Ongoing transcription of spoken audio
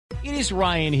It is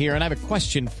Ryan here, and I have a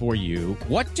question for you.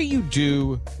 What do you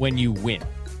do when you win?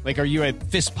 Like, are you a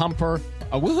fist pumper,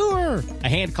 a woo-hooer, a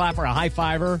hand clapper, a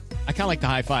high-fiver? I kind of like the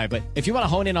high-five, but if you want to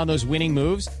hone in on those winning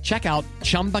moves, check out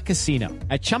Chumba Casino.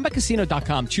 At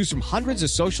ChumbaCasino.com, choose from hundreds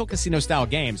of social casino-style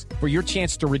games for your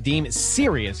chance to redeem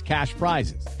serious cash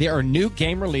prizes. There are new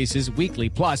game releases weekly,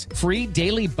 plus free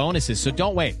daily bonuses, so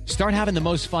don't wait. Start having the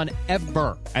most fun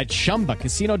ever at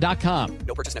ChumbaCasino.com.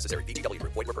 No purchase necessary. VGW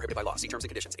Group. Void where prohibited by law. See terms and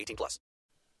conditions. 18+.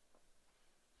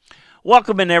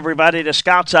 Welcome in, everybody, to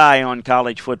Scout's Eye on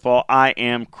College Football. I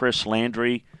am Chris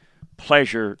Landry.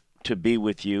 Pleasure to be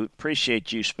with you.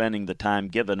 Appreciate you spending the time,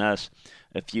 giving us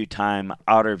a few time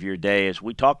out of your day as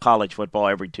we talk college football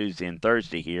every Tuesday and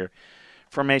Thursday here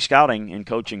from a scouting and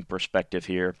coaching perspective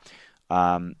here.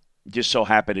 Just so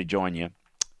happy to join you.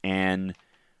 And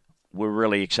we're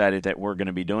really excited that we're going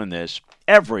to be doing this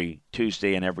every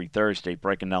Tuesday and every Thursday,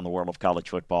 breaking down the world of college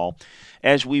football,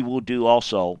 as we will do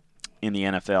also in the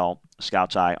NFL,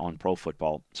 Scout's Eye on Pro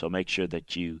Football. So make sure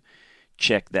that you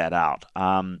check that out.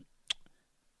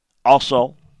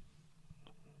 Also,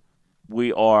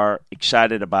 we are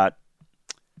excited about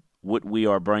what we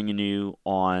are bringing you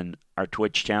on our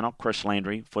Twitch channel, Chris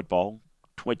Landry Football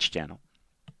Twitch channel.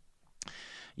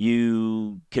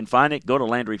 You can find it. Go to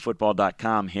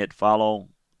LandryFootball.com, hit follow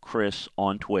Chris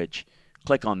on Twitch.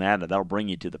 Click on that, and that'll bring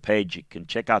you to the page. You can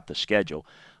check out the schedule.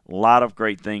 A lot of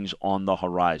great things on the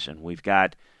horizon. We've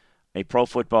got a pro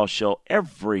football show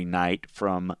every night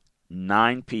from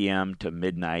 9 p.m. to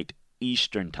midnight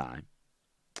Eastern Time.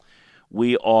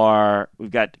 We've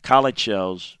got college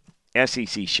shows,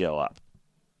 SEC show up.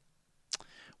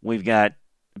 We've got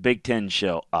Big Ten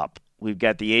show up. We've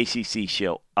got the ACC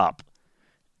show up.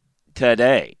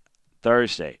 Today,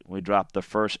 Thursday, we dropped the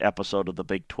first episode of the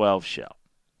Big 12 show.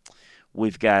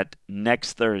 We've got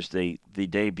next Thursday the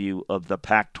debut of the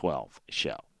Pac-12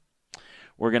 show.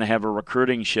 We're going to have a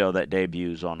recruiting show that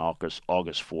debuts on August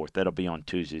 4th. That'll be on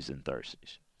Tuesdays and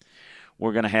Thursdays.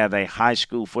 We're going to have a high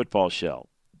school football show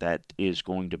that is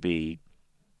going to be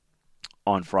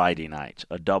on Friday nights,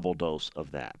 a double dose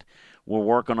of that. We're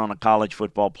working on a college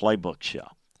football playbook show.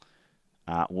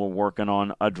 We're working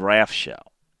on a draft show.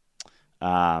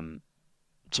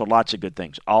 So lots of good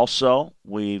things. Also,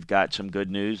 we've got some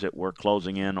good news that we're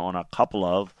closing in on a couple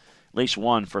of, at least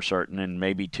one for certain, and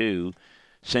maybe two,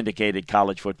 syndicated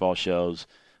college football shows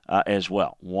as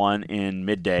well. One in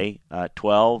midday,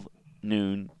 12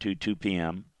 noon to 2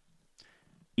 p.m.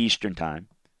 Eastern Time,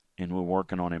 and we're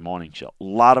working on a morning show. A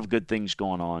lot of good things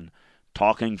going on,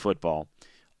 talking football,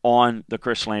 on the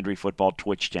Chris Landry Football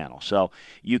Twitch channel. So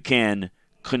you can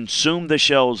consume the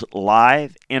shows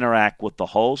live, interact with the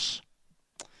hosts,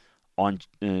 and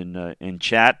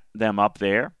chat them up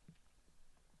there.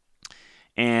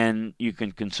 And you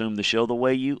can consume the show the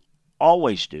way you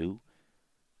always do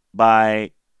by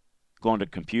going to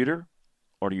computer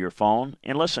or to your phone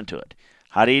and listen to it.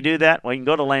 How do you do that? Well, you can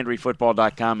go to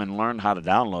LandryFootball.com and learn how to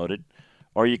download it.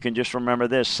 Or you can just remember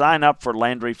this. Sign up for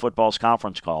Landry Football's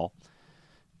conference call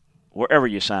wherever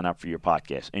you sign up for your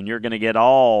podcast. And you're going to get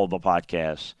all the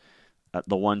podcasts,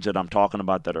 the ones that I'm talking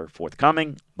about that are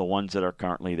forthcoming, the ones that are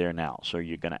currently there now. So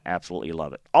you're going to absolutely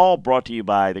love it. All brought to you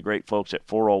by the great folks at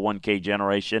 401k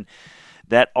Generation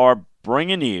that are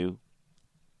bringing you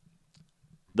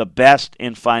the best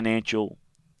in financial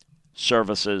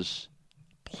services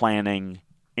planning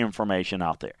information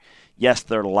out there. Yes,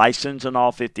 they're licensed in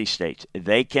all 50 states.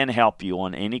 They can help you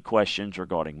on any questions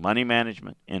regarding money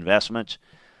management, investments.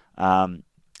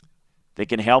 They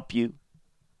can help you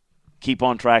keep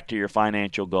on track to your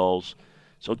financial goals.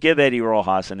 So give Eddie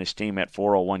Rojas and his team at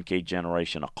 401k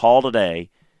Generation a call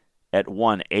today at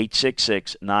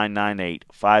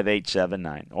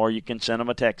 1-866-998-5879, or you can send them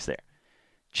a text there.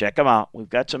 Check them out. We've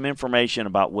got some information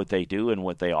about what they do and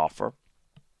what they offer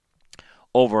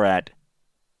over at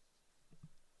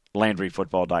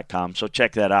LandryFootball.com. So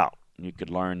check that out. You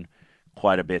could learn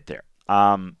quite a bit there.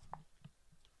 So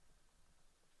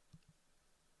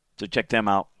check them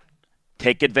out.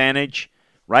 Take advantage.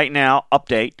 Right now,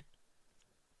 update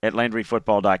at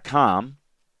LandryFootball.com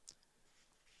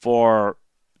for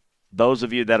those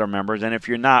of you that are members. And if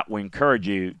you're not, we encourage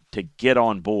you to get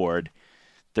on board.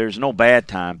 There's no bad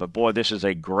time, but boy, this is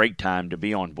a great time to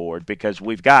be on board because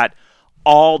we've got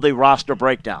all the roster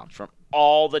breakdowns from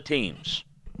all the teams.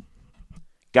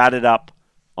 Got it up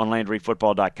on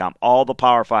LandryFootball.com. All the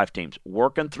Power 5 teams,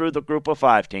 working through the group of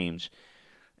 5 teams,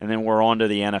 and then we're on to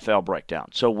the NFL breakdown.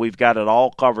 So we've got it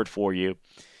all covered for you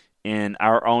in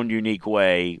our own unique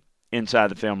way inside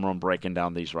the film room breaking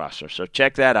down these rosters. So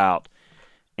check that out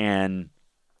and,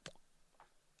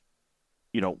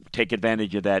 take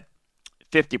advantage of that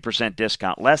 50%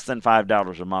 discount. Less than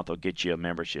 $5 a month will get you a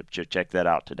membership. Just check that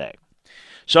out today.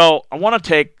 So I want to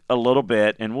take a little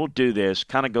bit, and we'll do this,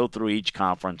 kind of go through each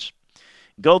conference,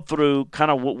 go through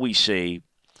kind of what we see.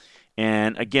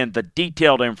 And, again, the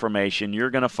detailed information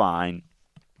you're going to find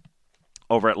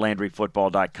over at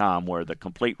LandryFootball.com, where the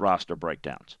complete roster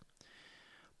breakdowns.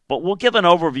 But we'll give an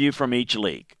overview from each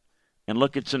league and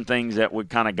look at some things that we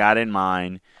kind of got in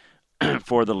mind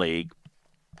for the league.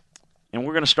 And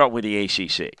we're going to start with the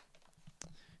ACC.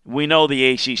 We know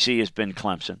the ACC has been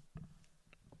Clemson.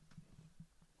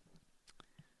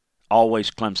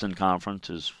 Always Clemson Conference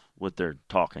is what they're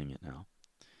talking it now.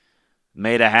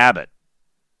 Made a habit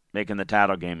making the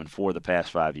title game in 4 of the past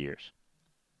 5 years.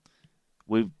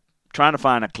 We've trying to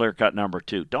find a clear-cut number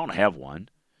 2. Don't have one.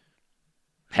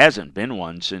 Hasn't been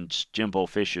one since Jimbo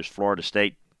Fisher's Florida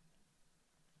State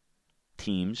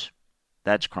teams.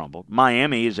 That's crumbled.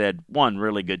 Miami has had one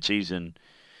really good season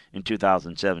in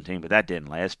 2017, but that didn't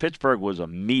last. Pittsburgh was a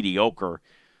mediocre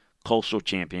Coastal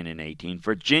champion in 18.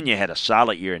 Virginia had a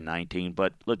solid year in 19,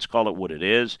 but let's call it what it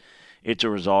is. It's a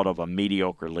result of a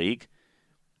mediocre league.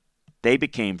 They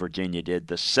became, Virginia did,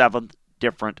 the 7th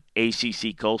different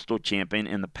ACC Coastal champion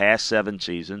in the past 7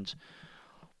 seasons,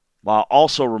 while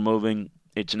also removing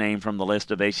its name from the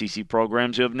list of ACC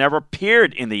programs who have never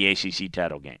appeared in the ACC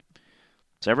title game.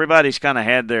 So everybody's kind of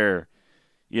had their,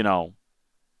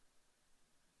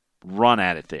 run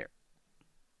at it there.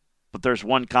 But there's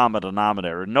one common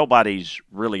denominator. Nobody's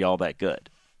really all that good.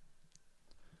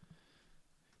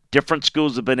 Different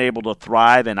schools have been able to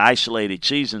thrive in isolated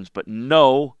seasons, but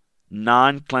no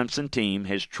non-Clemson team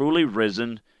has truly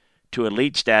risen to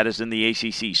elite status in the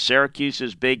ACC.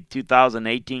 Syracuse's big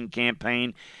 2018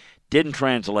 campaign didn't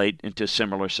translate into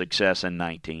similar success in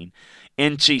 19.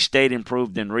 NC State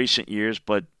improved in recent years,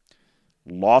 but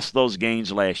lost those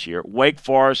gains last year. Wake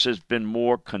Forest has been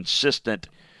more consistent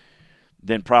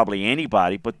than probably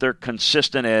anybody, but they're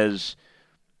consistent as,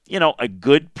 a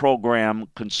good program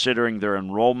considering their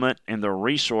enrollment and their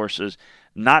resources,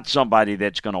 not somebody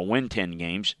that's going to win 10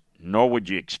 games, nor would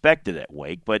you expect it at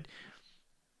Wake, but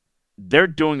they're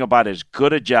doing about as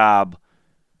good a job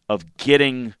of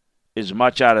getting as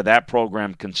much out of that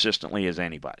program consistently as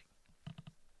anybody.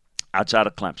 Outside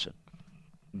of Clemson,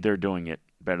 they're doing it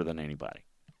better than anybody.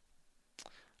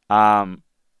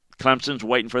 Clemson's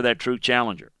waiting for that true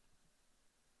challenger.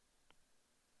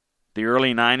 The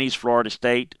early 90s, Florida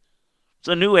State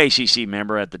was a new ACC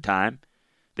member at the time.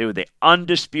 They were the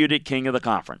undisputed king of the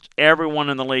conference. Everyone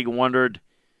in the league wondered,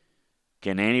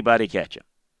 can anybody catch him?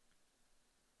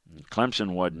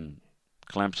 Clemson wasn't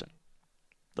Clemson,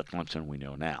 the Clemson we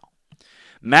know now.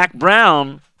 Mack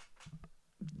Brown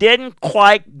didn't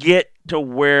quite get to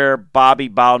where Bobby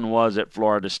Bowden was at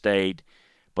Florida State,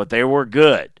 but they were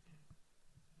good.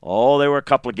 Oh, they were a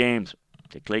couple of games.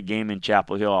 They played a game in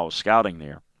Chapel Hill. I was scouting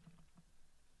there.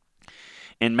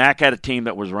 And Mack had a team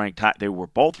that was ranked high. They were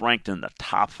both ranked in the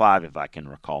top 5, if I can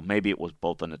recall. Maybe it was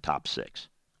both in the top 6.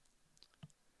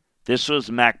 This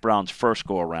was Mack Brown's first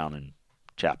go-around in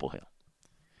Chapel Hill.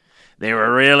 They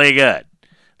were really good.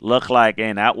 Looked like,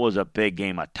 and that was a big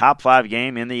game. A top 5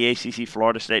 game in the ACC,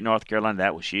 Florida State, North Carolina.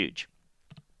 That was huge.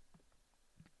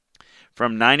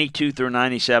 From 92 through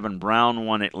 97, Brown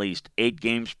won at least 8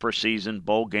 games per season,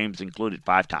 bowl games included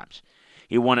 5 times.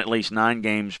 He won at least 9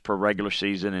 games per regular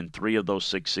season in 3 of those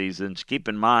 6 seasons. Keep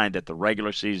in mind that the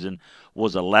regular season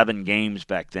was 11 games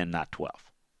back then, not 12.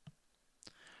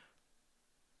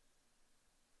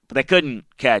 But they couldn't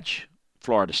catch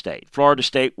Florida State. Florida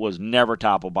State was never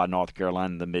toppled by North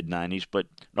Carolina in the mid-90s, but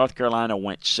North Carolina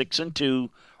went 6-2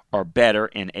 or better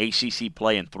in ACC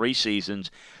play in 3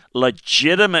 seasons,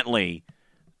 legitimately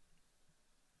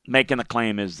making the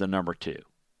claim as the number 2.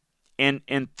 And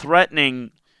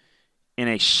threatening in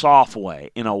a soft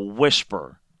way, in a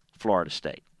whisper, Florida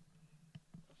State.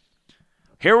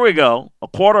 Here we go. A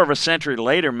quarter of a century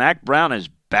later, Mack Brown is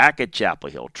back at Chapel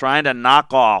Hill trying to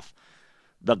knock off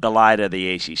the Goliath of the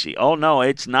ACC. Oh, no,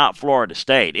 it's not Florida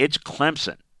State. It's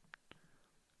Clemson.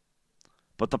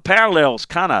 But the parallel's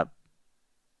kind of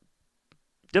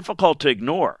difficult to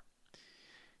ignore.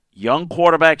 Young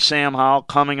quarterback Sam Howell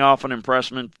coming off an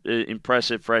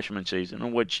impressive freshman season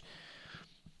in which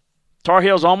Tar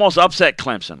Heels almost upset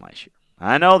Clemson last year.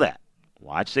 I know that.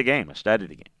 Watch the game. I studied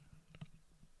the game.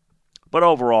 But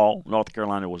overall, North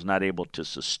Carolina was not able to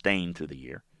sustain through the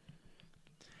year.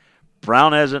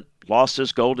 Brown hasn't lost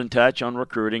his golden touch on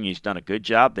recruiting. He's done a good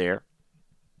job there.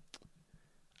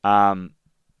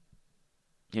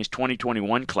 His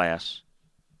 2021 class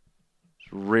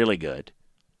is really good.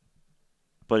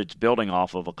 But it's building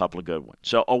off of a couple of good ones.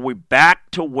 So are we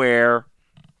back to where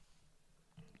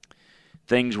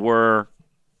things were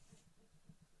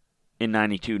in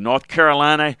 92. North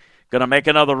Carolina going to make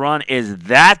another run. Is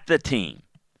that the team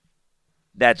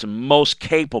that's most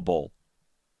capable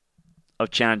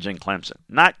of challenging Clemson?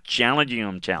 Not challenging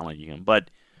them, but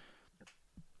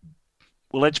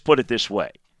let's put it this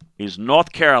way. Is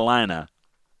North Carolina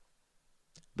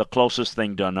the closest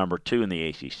thing to a number 2 in the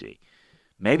ACC?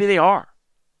 Maybe they are.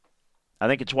 I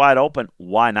think it's wide open.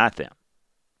 Why not them?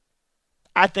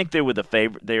 I think they were the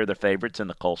favorite. They are the favorites in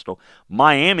the Coastal.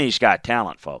 Miami's got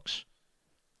talent, folks.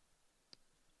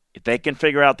 If they can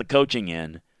figure out the coaching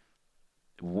end,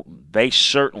 they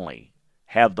certainly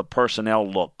have the personnel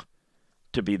look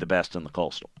to be the best in the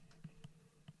Coastal.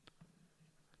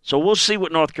 So we'll see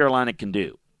what North Carolina can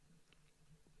do.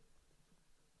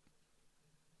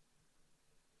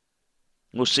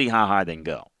 We'll see how high they can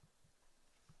go.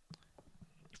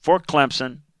 For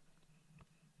Clemson,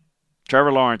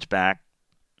 Trevor Lawrence back.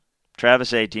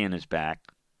 Travis Etienne is back.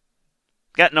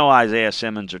 Got no Isaiah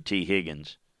Simmons or T.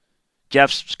 Higgins.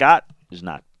 Jeff Scott is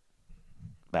not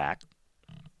back.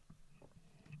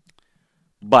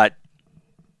 But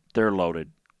they're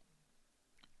loaded.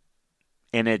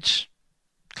 And it's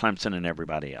Clemson and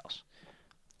everybody else.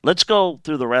 Let's go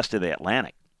through the rest of the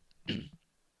Atlantic.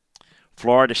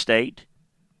 Florida State,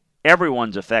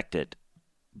 everyone's affected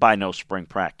by no spring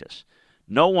practice.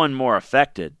 No one more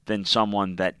affected than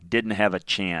someone that didn't have a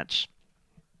chance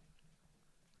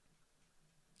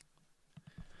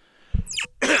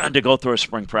to go through a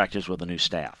spring practice with a new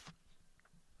staff.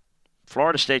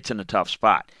 Florida State's in a tough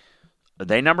spot. Are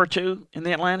they number 2 in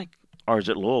the Atlantic, or is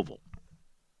it Louisville?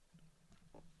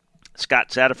 Scott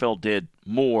Satterfield did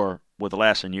more with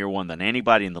less in year 1 than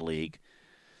anybody in the league.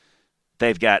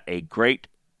 They've got a great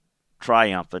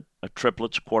triumphant, a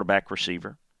triplets quarterback,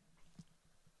 receiver,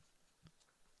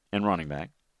 and running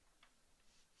back.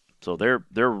 So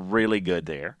they're really good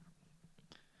there.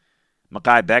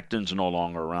 Mekhi Becton's no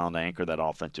longer around to anchor that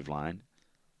offensive line.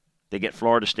 They get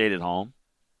Florida State at home.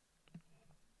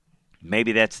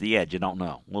 Maybe that's the edge. You don't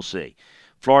know. We'll see.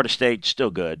 Florida State's still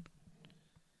good.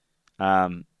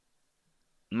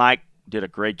 Mike did a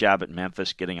great job at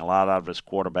Memphis getting a lot out of his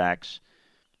quarterbacks.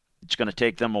 It's going to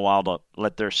take them a while to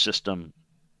let their system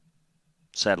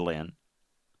settle in.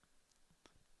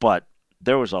 But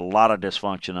there was a lot of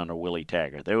dysfunction under Willie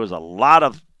Taggart. There was a lot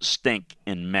of stink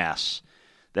and mess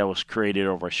that was created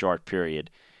over a short period.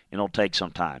 It'll take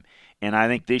some time. And I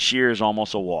think this year is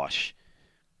almost a wash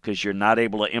because you're not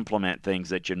able to implement things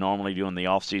that you normally do in the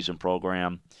off-season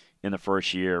program in the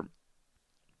first year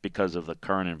because of the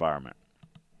current environment.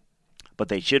 But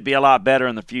they should be a lot better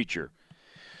in the future.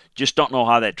 Just don't know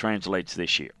how that translates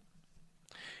this year.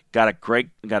 Got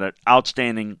an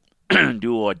outstanding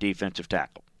duo at defensive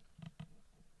tackle.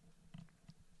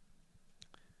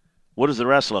 What does the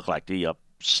rest look like? Do you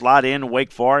slot in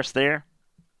Wake Forest there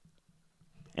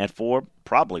at 4?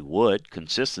 Probably would.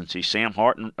 Consistency. Sam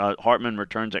Hartman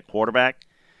returns at quarterback.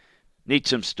 Needs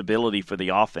some stability for the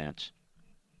offense.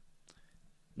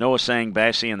 Noah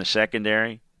Sang-Bassi in the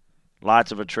secondary.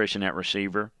 Lots of attrition at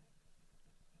receiver.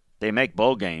 They make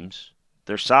bowl games.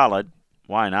 They're solid.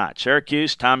 Why not?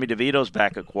 Syracuse, Tommy DeVito's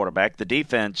back at quarterback. The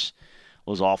defense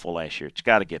was awful last year. It's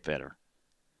got to get better.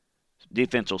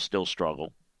 Defense will still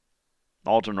struggle.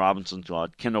 Alton Robinson's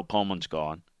gone. Kendall Coleman's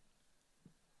gone.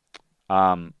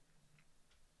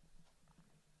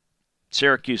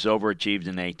 Syracuse overachieved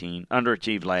in 18,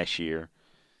 underachieved last year.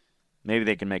 Maybe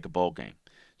they can make a bowl game.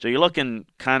 So you're looking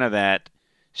kind of at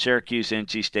Syracuse,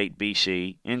 NC State,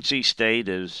 BC. NC State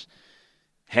has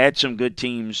had some good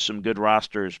teams, some good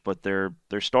rosters, but they're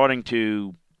starting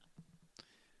to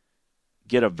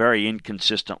get a very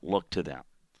inconsistent look to them.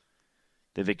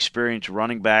 They've experienced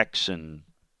running backs and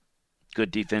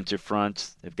good defensive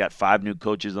fronts. They've got 5 new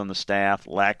coaches on the staff,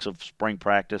 lacks of spring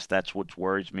practice. That's what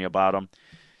worries me about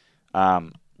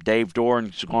them. Dave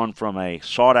Doran's gone from a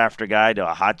sought-after guy to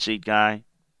a hot seat guy.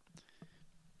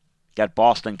 Got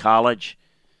Boston College.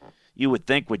 You would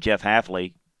think with Jeff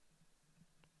Hafley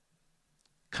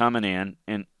coming in,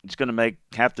 and it's going to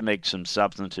have to make some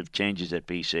substantive changes at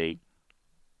BC.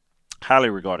 Highly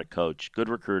regarded coach, good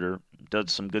recruiter,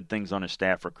 does some good things on his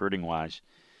staff recruiting-wise.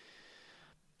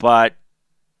 But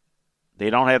they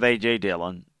don't have A.J.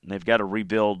 Dillon. They've got to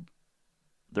rebuild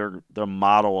their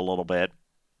model a little bit.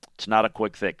 It's not a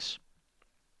quick fix.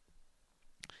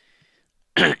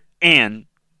 And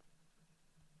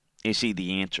is he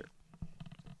the answer?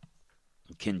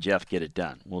 Can Jeff get it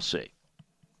done? We'll see.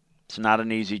 It's not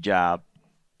an easy job.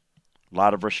 A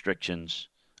lot of restrictions,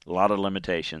 a lot of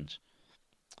limitations.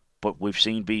 But we've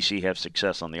seen BC have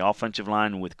success on the offensive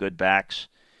line with good backs,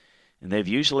 and they've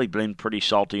usually been pretty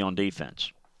salty on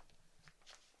defense.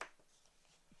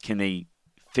 Can they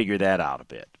figure that out a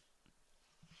bit?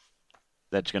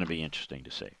 that's going to be interesting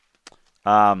to see.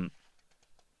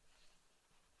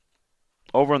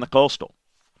 Over in the Coastal,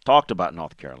 talked about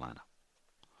North Carolina.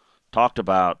 Talked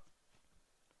about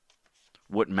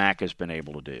what Mac has been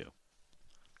able to do.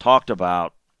 Talked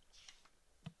about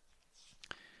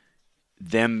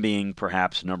them being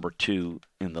perhaps number 2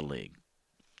 in the league.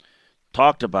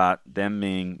 Talked about them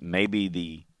being maybe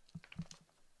the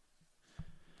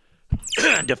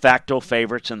de facto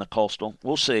favorites in the Coastal.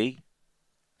 We'll see.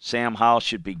 Sam Howell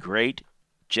should be great.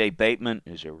 Jay Bateman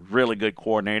is a really good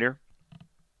coordinator.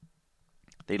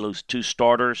 They lose 2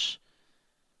 starters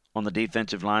on the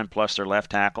defensive line plus their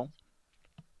left tackle.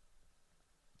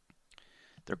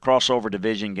 Their crossover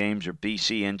division games are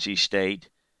BC, NC State.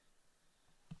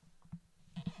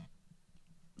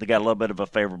 They got a little bit of a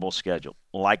favorable schedule.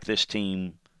 Like this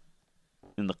team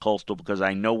in the Coastal because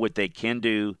I know what they can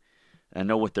do. I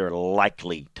know what they're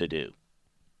likely to do.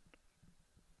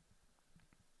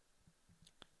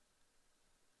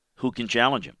 Who can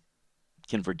challenge them?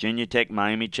 Can Virginia Tech,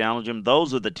 Miami challenge them?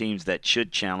 Those are the teams that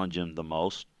should challenge them the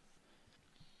most.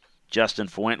 Justin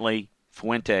Fuente.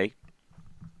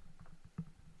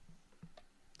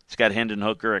 It's got Hendon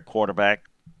Hooker at quarterback.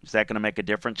 Is that going to make a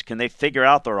difference? Can they figure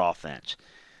out their offense?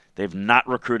 They've not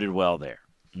recruited well there.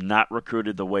 Not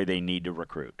recruited the way they need to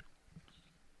recruit.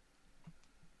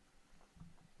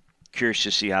 Curious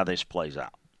to see how this plays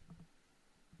out.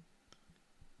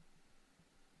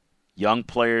 Young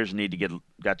players need to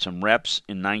got some reps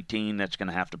in 19. That's going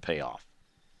to have to pay off.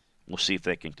 We'll see if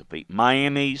they can compete.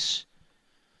 Miami's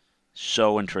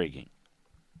so intriguing.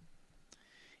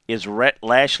 Is Rhett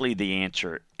Lashley the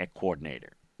answer at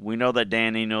coordinator? We know that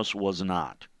Dan Enos was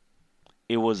not.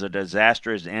 It was a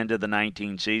disastrous end of the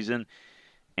 19 season,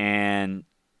 and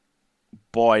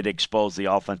boy, it exposed the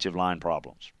offensive line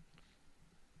problems.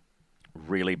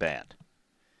 Really bad.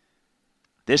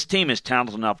 This team is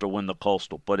talented enough to win the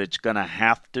Coastal, but it's going to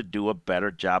have to do a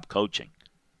better job coaching.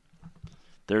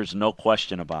 There's no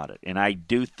question about it. And I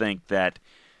do think that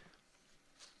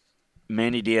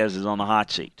Manny Diaz is on the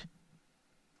hot seat.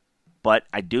 But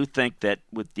I do think that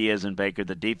with Diaz and Baker,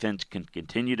 the defense can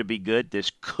continue to be good.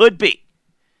 This could be,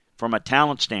 from a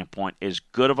talent standpoint, as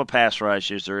good of a pass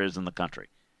rush as there is in the country.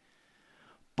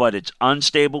 But it's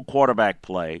unstable quarterback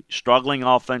play, struggling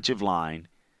offensive line.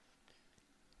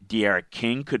 De'Ara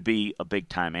King could be a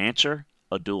big-time answer,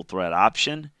 a dual-threat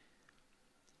option.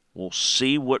 We'll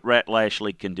see what Rhett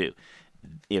Lashley can do.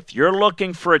 If you're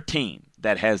looking for a team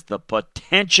that has the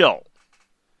potential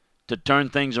to turn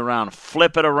things around,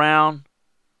 flip it around,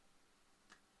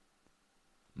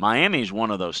 Miami's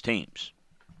one of those teams.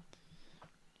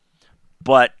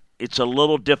 But it's a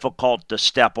little difficult to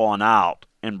step on out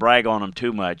and brag on them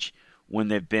too much when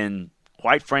they've been,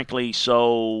 quite frankly,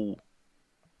 so,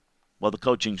 well, the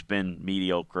coaching's been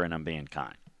mediocre, and I'm being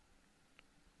kind.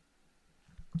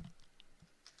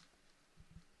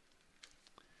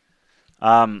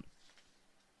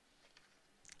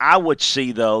 I would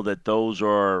see, though, that those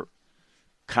are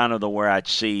kind of where I'd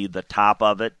see the top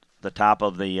of it, the top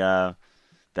of the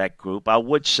that group. I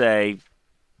would say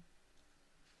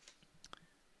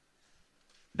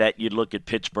that you'd look at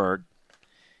Pittsburgh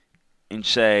and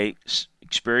say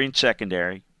experienced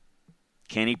secondary,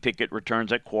 Kenny Pickett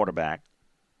returns at quarterback.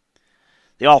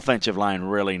 The offensive line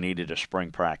really needed a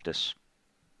spring practice.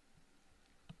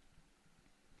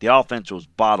 The offense was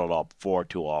bottled up far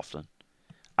too often.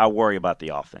 I worry about the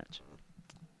offense.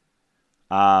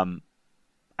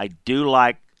 I do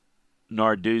like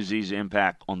Narduzzi's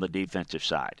impact on the defensive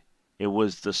side. It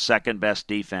was the second best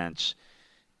defense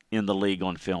in the league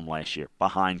on film last year,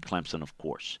 behind Clemson, of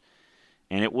course.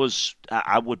 And it was,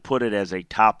 I would put it as a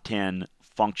top 10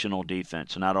 functional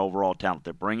defense, not overall talent.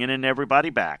 They're bringing in everybody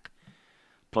back,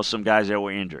 plus some guys that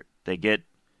were injured. They get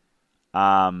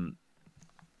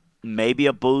maybe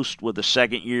a boost with the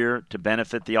second year to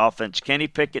benefit the offense. Kenny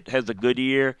Pickett has a good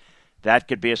year. That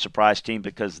could be a surprise team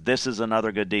because this is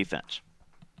another good defense.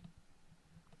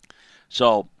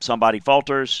 So somebody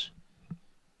falters,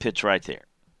 Pitt's right there.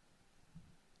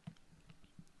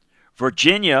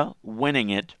 Virginia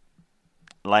winning it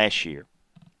last year,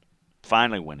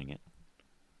 finally winning it.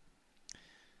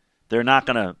 They're not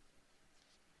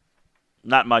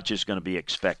much is going to be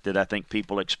expected. I think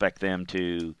people expect them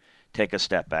to take a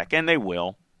step back, and they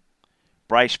will.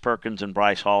 Bryce Perkins and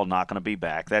Bryce Hall not going to be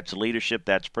back. That's leadership.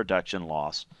 That's production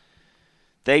loss.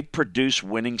 They produce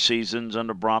winning seasons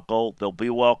under Bronco. They'll be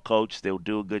well coached. They'll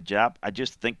do a good job. I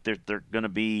just think they're going to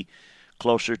be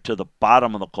closer to the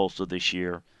bottom of the Coastal this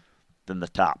year than the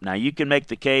top. Now, you can make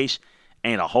the case,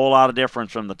 ain't a whole lot of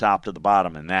difference from the top to the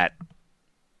bottom in that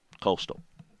Coastal.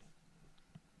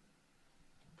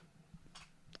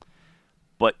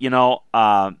 But,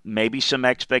 maybe some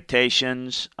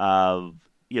expectations of,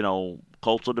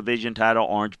 Coastal Division title,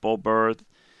 Orange Bowl berth,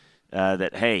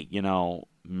 that, hey,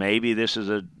 maybe this is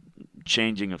a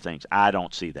changing of things. I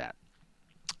don't see that.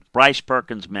 Bryce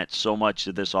Perkins meant so much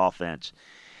to this offense,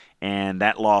 and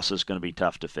that loss is going to be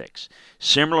tough to fix.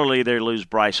 Similarly, they lose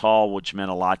Bryce Hall, which meant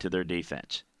a lot to their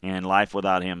defense, and life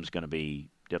without him is going to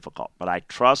be difficult. But I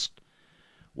trust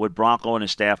what Bronco and his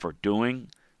staff are doing.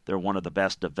 They're one of the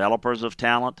best developers of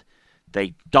talent.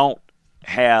 They don't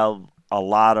have a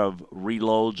lot of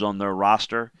reloads on their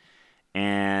roster,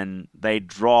 and they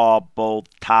draw both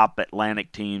top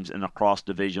Atlantic teams in a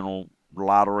cross-divisional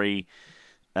lottery,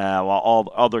 while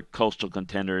all other coastal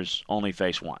contenders only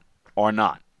face one or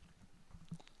none.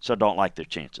 So don't like their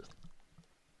chances.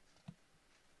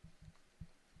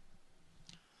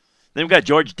 Then we've got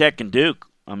Georgia Tech and Duke.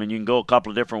 I mean, you can go a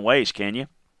couple of different ways, can you?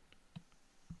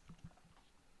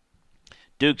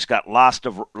 Duke's got lots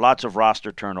of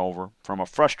roster turnover from a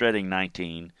frustrating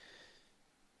 19.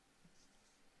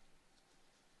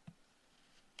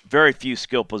 Very few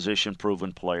skill position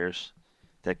proven players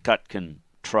that Cut can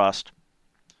trust.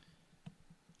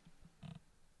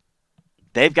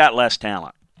 They've got less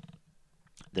talent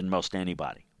than most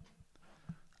anybody.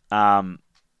 If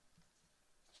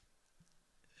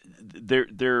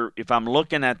I'm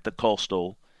looking at the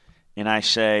Coastal and I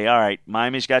say, all right,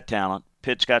 Miami's got talent,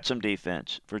 Pitt's got some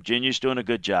defense, Virginia's doing a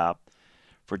good job,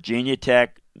 Virginia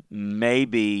Tech may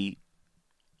be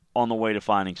on the way to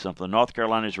finding something. North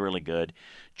Carolina's really good.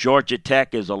 Georgia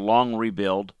Tech is a long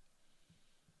rebuild.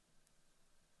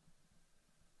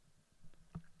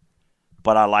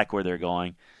 But I like where they're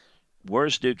going.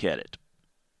 Where's Duke headed?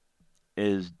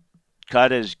 Is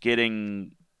Cut is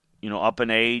getting, up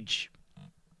in age?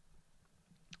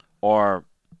 Or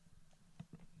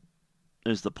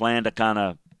is the plan to kind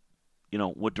of,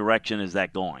 what direction is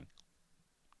that going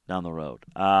down the road?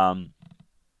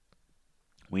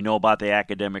 We know about the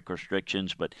academic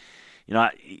restrictions, but,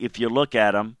 if you look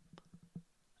at them,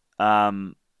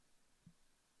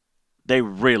 they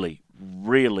really,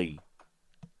 really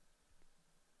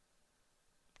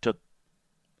took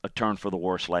a turn for the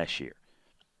worse last year.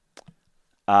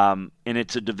 And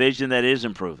it's a division that is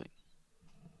improving.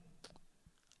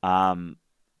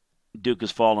 Duke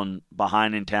has fallen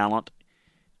behind in talent.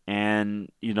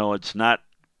 And, it's not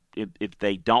 – if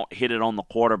they don't hit it on the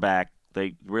quarterback,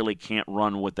 they really can't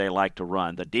run what they like to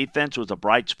run. The defense was a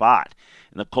bright spot,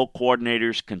 and the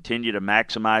co-coordinators continue to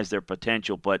maximize their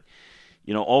potential. But,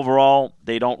 overall,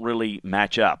 they don't really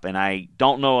match up. And I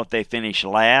don't know if they finish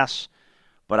last,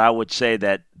 but I would say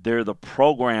that they're the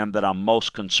program that I'm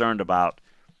most concerned about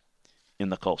in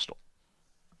the Coastal.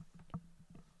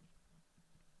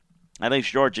 I think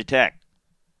it's Georgia Tech.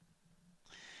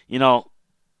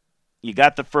 You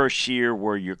got the first year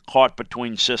where you're caught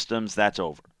between systems, that's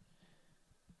over.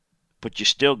 But you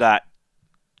still got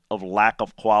a lack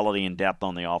of quality and depth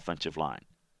on the offensive line.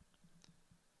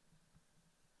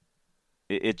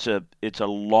 It's a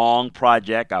long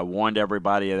project. I warned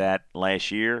everybody of that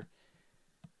last year.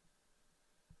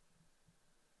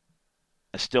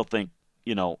 I still think,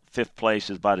 fifth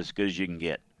place is about as good as you can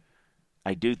get.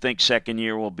 I do think second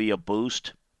year will be a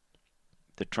boost.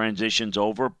 The transition's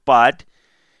over, but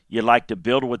you'd like to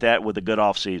build with that with a good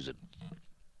offseason.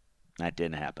 That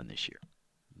didn't happen this year.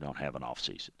 Don't have an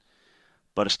offseason.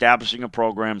 But establishing a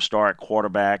program, start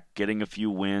quarterback, getting a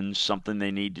few wins, something they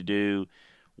need to do.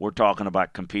 We're talking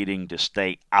about competing to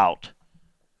stay out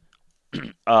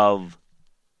of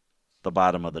the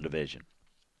bottom of the division.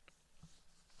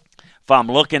 If I'm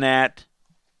looking at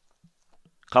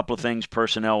a couple of things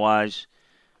personnel-wise,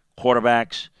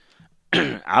 quarterbacks,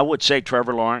 I would say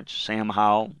Trevor Lawrence, Sam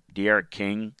Howell, De'Aaron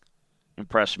King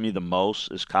impressed me the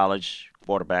most as college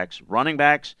quarterbacks. Running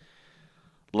backs,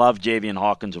 love Javian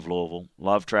Hawkins of Louisville.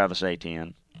 Love Travis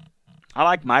Etienne. I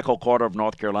like Michael Carter of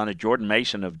North Carolina. Jordan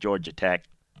Mason of Georgia Tech.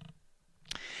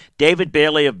 David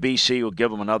Bailey of BC will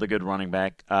give them another good running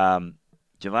back.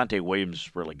 Javonte Williams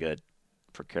is really good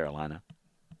for Carolina.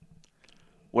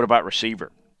 What about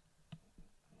receiver?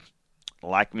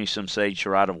 Like me some Sage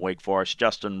Surratt of Wake Forest.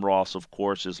 Justin Ross, of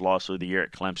course, is lost of the year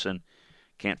at Clemson.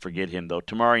 Can't forget him, though.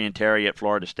 Tamarian Terry at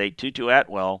Florida State. Tutu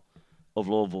Atwell of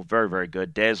Louisville, very, very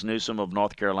good. Dez Newsome of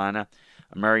North Carolina.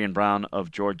 Marion Brown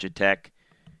of Georgia Tech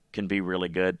can be really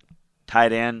good.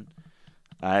 Tight end,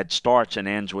 it starts and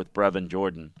ends with Brevin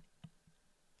Jordan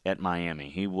at Miami.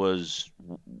 He was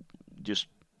just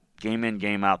game in,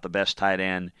 game out, the best tight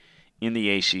end in the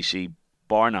ACC,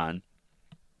 bar none,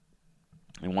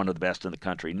 and one of the best in the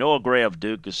country. Noah Gray of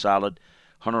Duke is solid.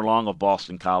 Hunter Long of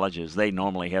Boston College, as they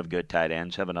normally have good tight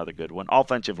ends, have another good one.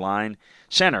 Offensive line,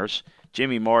 centers,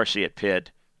 Jimmy Morrissey at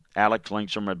Pitt, Alex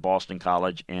Lindstrom at Boston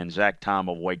College, and Zach Tom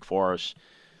of Wake Forest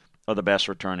are the best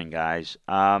returning guys.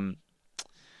 I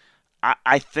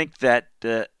think that,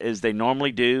 as they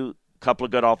normally do, a couple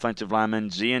of good offensive linemen,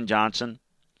 Zion Johnson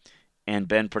and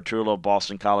Ben Petrullo of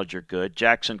Boston College are good.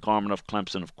 Jackson Carman of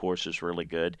Clemson, of course, is really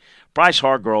good. Bryce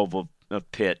Hargrove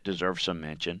of Pitt deserves some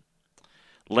mention.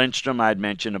 Lindstrom, I'd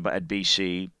mentioned at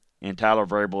BC, and Tyler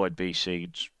Vrabel at BC.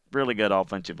 It's really good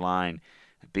offensive line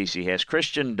that BC has.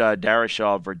 Christian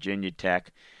Darrisaw of Virginia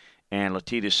Tech and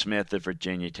Latitus Smith at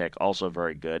Virginia Tech, also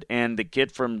very good. And the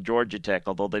kid from Georgia Tech,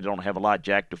 although they don't have a lot,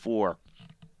 Jack DeFore,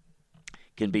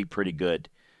 can be pretty good.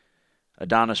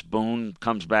 Adonis Boone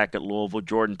comes back at Louisville.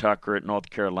 Jordan Tucker at North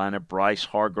Carolina. Bryce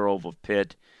Hargrove of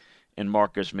Pitt and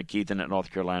Marcus McKeithen at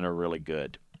North Carolina are really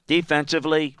good.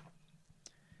 Defensively,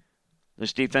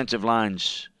 this defensive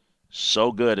line's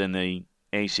so good in the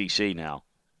ACC now.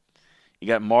 You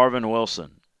got Marvin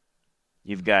Wilson.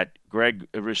 You've got Greg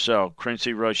Rousseau,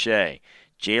 Quincy Roche,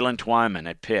 Jalen Twyman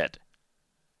at Pitt.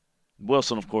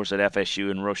 Wilson, of course, at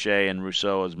FSU, and Roche and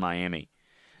Rousseau is Miami.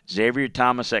 Xavier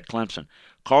Thomas at Clemson.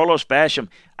 Carlos Basham,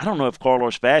 I don't know if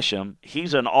Carlos Basham,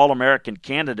 he's an All-American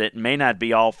candidate, may not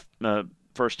be all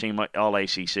first team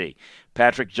All-ACC.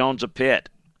 Patrick Jones of Pitt.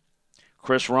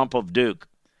 Chris Rump of Duke.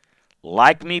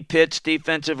 Like me, Pitt's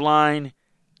defensive line,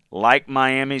 like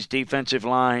Miami's defensive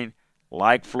line,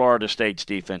 like Florida State's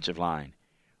defensive line.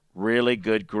 Really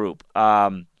good group.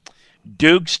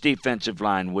 Duke's defensive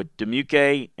line with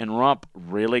Demuke and Rump,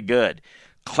 really good.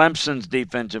 Clemson's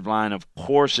defensive line, of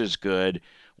course, is good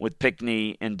with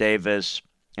Pickney and Davis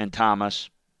and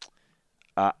Thomas.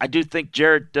 I do think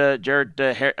Jared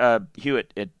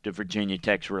Hewitt at Virginia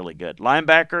Tech's really good.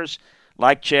 Linebackers,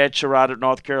 like Chad Surratt at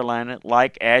North Carolina,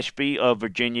 like Ashby of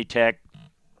Virginia Tech.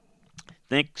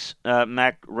 Thinks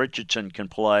Mac Richardson can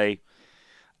play.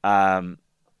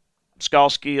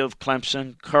 Skalski of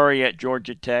Clemson, Curry at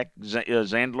Georgia Tech,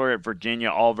 Zandler at Virginia,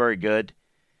 all very good.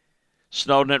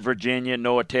 Snowden at Virginia,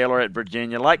 Noah Taylor at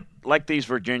Virginia, like these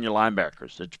Virginia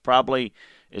linebackers. It's probably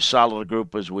as solid a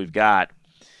group as we've got.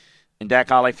 And Dak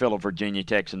Hollifield of Virginia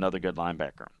Tech's another good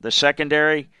linebacker. The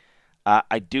secondary,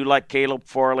 I do like Caleb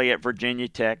Farley at Virginia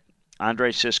Tech,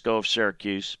 Andre Cisco of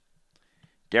Syracuse,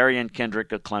 Darian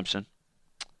Kendrick of Clemson,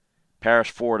 Paris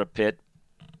Ford of Pitt,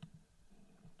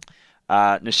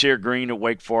 Nasir Green at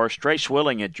Wake Forest, Trace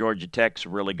Willing at Georgia Tech's a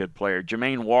really good player,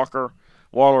 Jermaine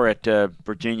Waller at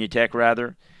Virginia Tech,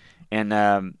 and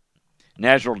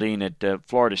Nasruddin at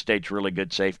Florida State's really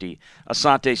good safety.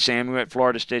 Asante Samuel at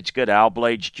Florida State's good. Al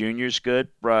Blades Jr. is good.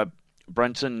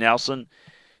 Brenson Nelson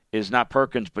is not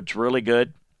Perkins, but it's really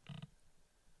good.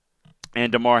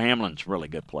 And DeMar Hamlin's a really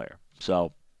good player.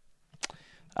 So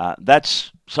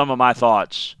that's some of my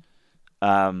thoughts.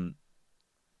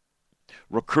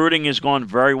 Recruiting is going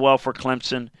very well for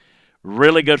Clemson.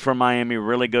 Really good for Miami.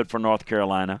 Really good for North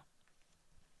Carolina.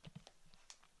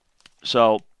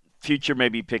 So future may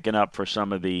be picking up for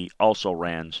some of the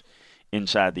also-rans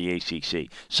inside the ACC.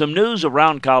 Some news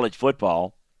around college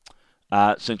football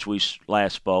since we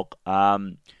last spoke.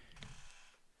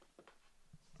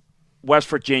 West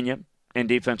Virginia and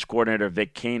defense coordinator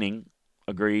Vic Koenning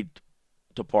agreed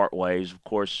to part ways. Of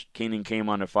course, Koenning came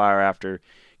under fire after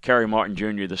Kerry Martin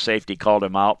Jr., the safety, called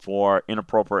him out for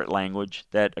inappropriate language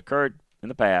that occurred in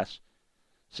the past.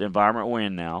 It's the environment we're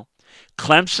in now.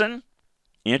 Clemson,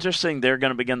 interesting, they're going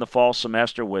to begin the fall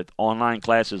semester with online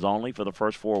classes only for the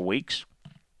first 4 weeks.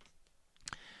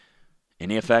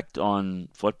 Any effect on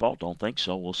football? Don't think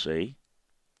so. We'll see.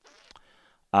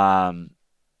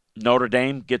 Notre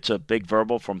Dame gets a big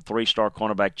verbal from 3-star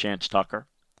cornerback Chance Tucker.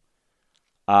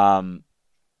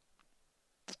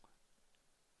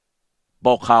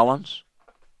 Bo Collins,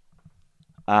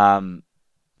 Clemson's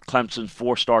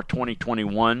 4-star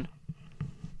 2021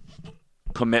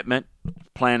 commitment,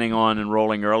 planning on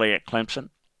enrolling early at Clemson.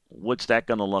 What's that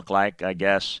going to look like? I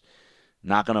guess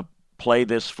not going to play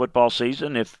this football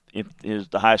season if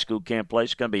the high school can't play.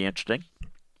 It's going to be interesting.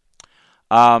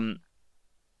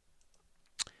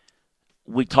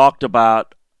 We talked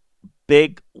about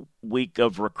big week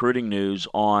of recruiting news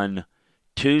on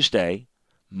Tuesday.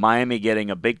 Miami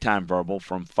getting a big-time verbal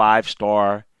from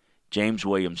 5-star James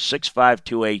Williams, 6'5",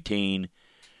 218.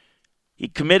 He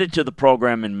committed to the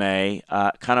program in May,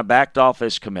 kind of backed off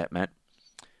his commitment.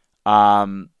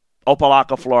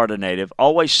 Opelika, Florida native.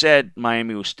 Always said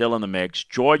Miami was still in the mix.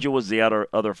 Georgia was the other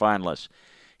finalist.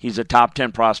 He's a top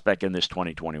 10 prospect in this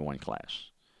 2021 class.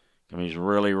 I mean, he's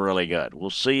really, really good. We'll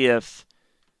see if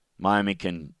Miami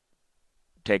can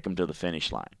take him to the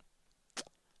finish line.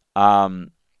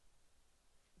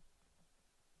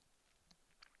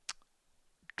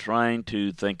 trying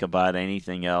to think about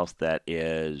anything else that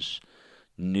is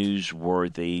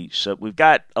newsworthy. So we've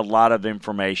got a lot of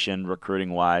information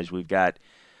recruiting-wise. We've got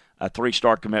a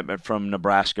 3-star commitment from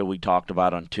Nebraska we talked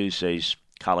about on Tuesday's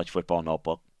College Football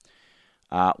Notebook.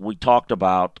 We talked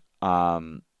about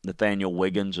Nathaniel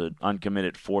Wiggins, an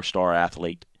uncommitted 4-star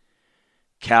athlete.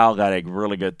 Cal got a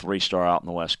really good 3-star out in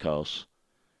the West Coast.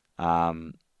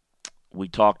 We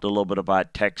talked a little bit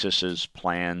about Texas's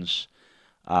plans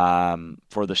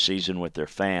for the season with their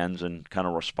fans and kind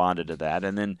of responded to that.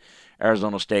 And then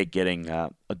Arizona State getting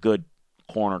a good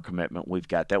corner commitment. We've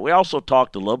got that. We also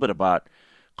talked a little bit about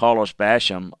Carlos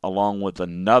Basham along with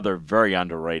another very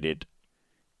underrated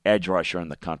edge rusher in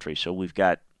the country. So we've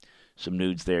got some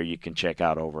nudes there you can check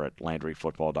out over at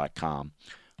LandryFootball.com.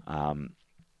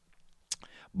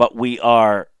 But we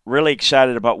are really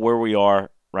excited about where we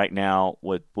are right now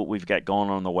with what we've got going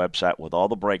on the website with all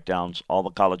the breakdowns, all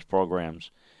the college programs.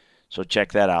 So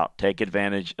check that out. Take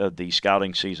advantage of the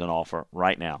scouting season offer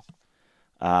right now.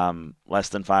 Less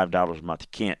than $5 a month. You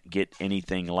can't get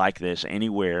anything like this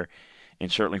anywhere,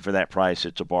 and certainly for that price,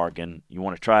 it's a bargain. You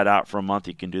want to try it out for a month,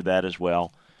 you can do that as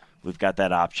well. We've got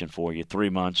that option for you. 3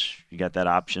 months, you got that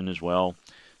option as well.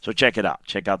 So check it out.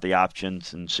 Check out the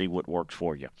options and see what works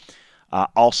for you.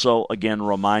 Also, again,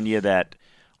 remind you that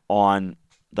on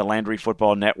the Landry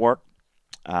Football Network,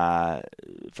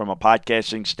 from a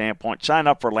podcasting standpoint, sign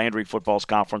up for Landry Football's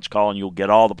conference call and you'll get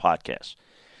all the podcasts.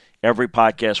 Every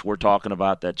podcast we're talking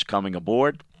about that's coming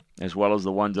aboard, as well as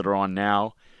the ones that are on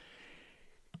now,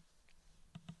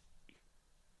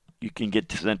 you can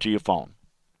get sent to your phone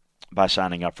by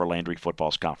signing up for Landry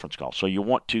Football's conference call. So you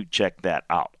want to check that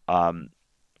out.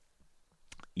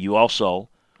 You also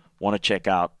want to check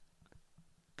out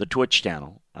the Twitch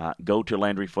channel. Go to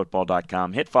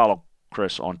LandryFootball.com. Hit follow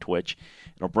Chris on Twitch.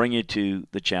 It'll bring you to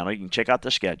the channel. You can check out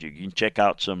the schedule. You can check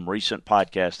out some recent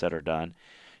podcasts that are done.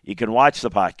 You can watch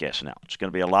the podcast now. It's going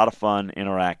to be a lot of fun,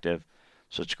 interactive,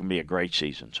 so it's going to be a great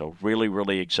season. So really,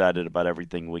 really excited about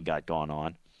everything we got going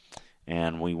on,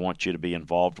 and we want you to be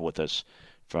involved with us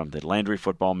from the Landry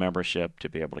Football membership to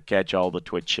be able to catch all the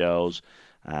Twitch shows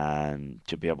and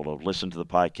to be able to listen to the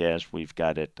podcast. We've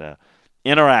got it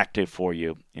interactive for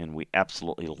you, and we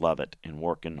absolutely love it and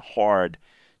working hard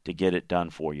to get it done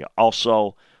for you.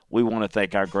 Also, we want to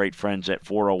thank our great friends at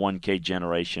 401k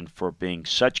Generation for being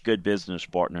such good business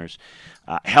partners,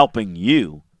 helping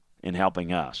you and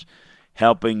helping us,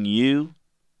 helping you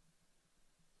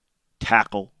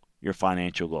tackle your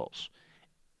financial goals,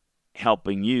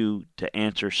 helping you to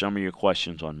answer some of your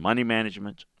questions on money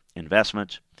management,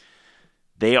 investments.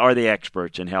 They are the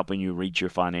experts in helping you reach your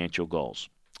financial goals.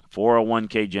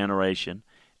 401k Generation,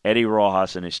 Eddie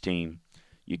Rojas and his team,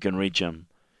 you can reach them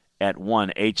at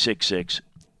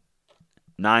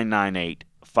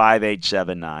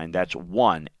 1-866-998-5879. That's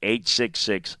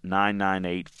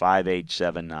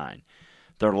 1-866-998-5879.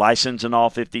 They're licensed in all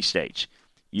 50 states.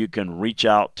 You can reach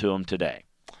out to them today.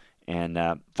 And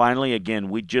finally, again,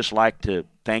 we'd just like to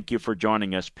thank you for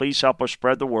joining us. Please help us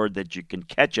spread the word that you can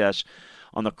catch us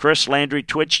on the Chris Landry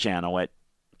Twitch channel at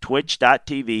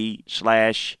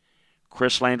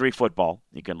twitch.tv/Chris Landry Football.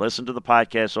 You can listen to the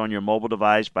podcast on your mobile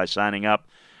device by signing up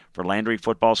for Landry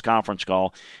Football's conference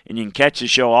call. And you can catch the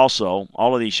show also,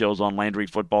 all of these shows on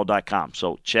LandryFootball.com.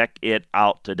 So check it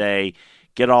out today.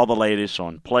 Get all the latest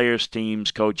on players,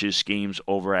 teams, coaches, schemes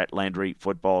over at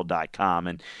LandryFootball.com.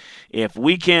 And if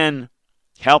we can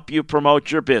help you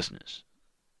promote your business,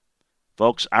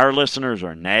 folks, our listeners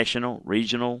are national,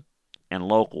 regional, and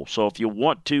local. So if you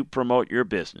want to promote your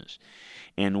business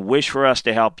and wish for us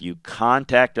to help you,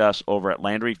 contact us over at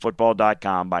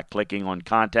LandryFootball.com by clicking on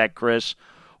Contact Chris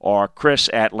or Chris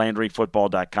at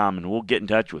LandryFootball.com, and we'll get in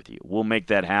touch with you. We'll make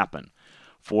that happen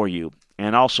for you.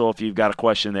 And also, if you've got a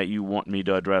question that you want me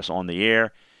to address on the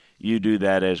air, you do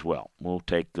that as well. We'll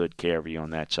take good care of you on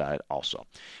that side also.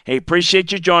 Hey,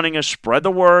 appreciate you joining us. Spread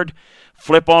the word.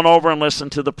 Flip on over and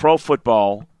listen to the Pro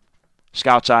Football,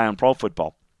 Scout's Eye on Pro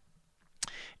Football.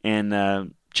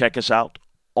 And check us out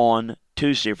on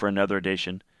Tuesday for another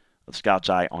edition of Scout's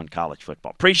Eye on College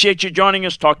Football. Appreciate you joining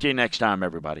us. Talk to you next time,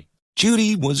 everybody.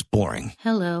 Judy was boring.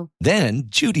 Hello. Then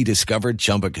Judy discovered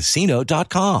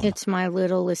ChumbaCasino.com. It's my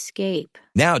little escape.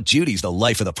 Now Judy's the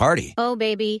life of the party. Oh,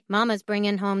 baby, mama's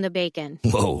bringing home the bacon.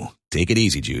 Whoa, take it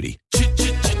easy, Judy.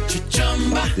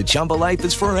 The Chumba life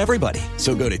is for everybody.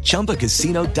 So go to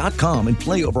ChumbaCasino.com and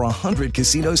play over 100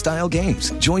 casino-style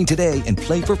games. Join today and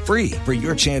play for free for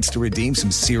your chance to redeem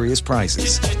some serious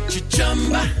prizes.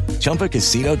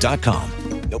 ChumbaCasino.com.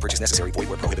 No purchase necessary. Void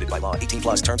where prohibited by law.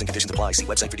 18+ terms and conditions apply. See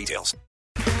website for details.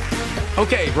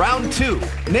 Okay, round two.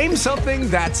 Name something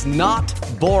that's not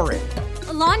boring.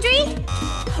 Laundry?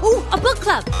 Ooh, a book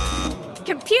club.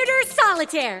 Computer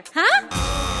solitaire, huh?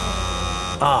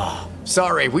 Ah, oh,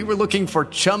 sorry, we were looking for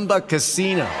Chumba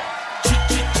Casino.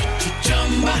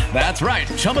 That's right,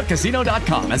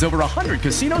 ChumbaCasino.com has over 100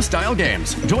 casino-style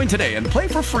games. Join today and play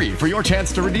for free for your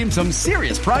chance to redeem some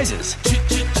serious prizes.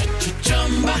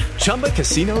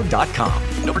 ChumbaCasino.com.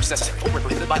 No purchase necessary. Void where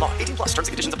prohibited by law. 18+ terms and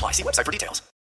conditions apply. See website for details.